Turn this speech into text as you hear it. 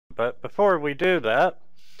But before we do that,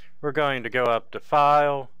 we're going to go up to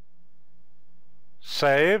File,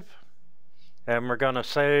 Save, and we're going to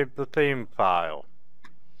save the theme file.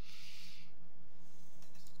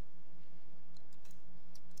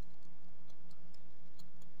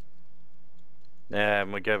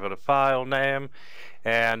 And we give it a file name,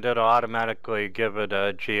 and it'll automatically give it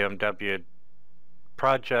a GMW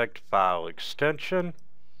project file extension.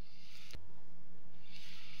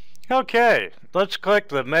 Okay, let's click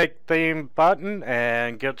the Make Theme button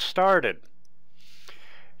and get started.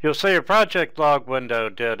 You'll see a project log window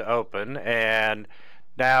did open, and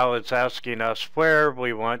now it's asking us where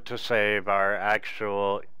we want to save our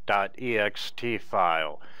actual .ext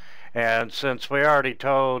file. And since we already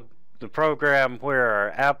told the program where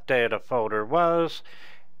our app data folder was,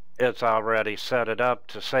 it's already set it up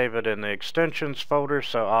to save it in the extensions folder,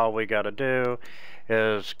 so all we got to do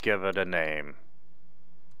is give it a name.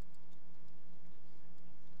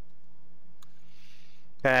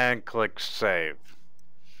 And click Save.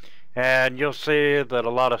 And you'll see that a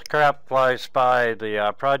lot of crap flies by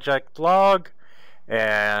the project log,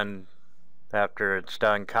 and after it's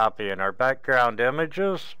done copying our background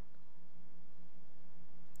images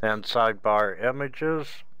and sidebar images,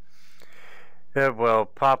 it will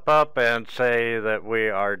pop up and say that we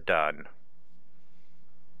are done.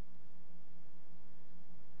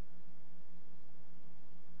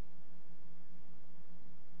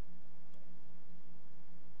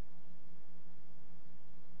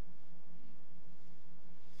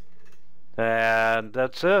 And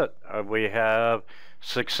that's it. We have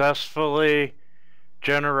successfully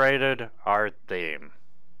generated our theme.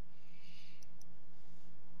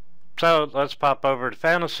 So let's pop over to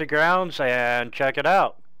Fantasy Grounds and check it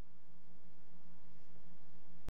out.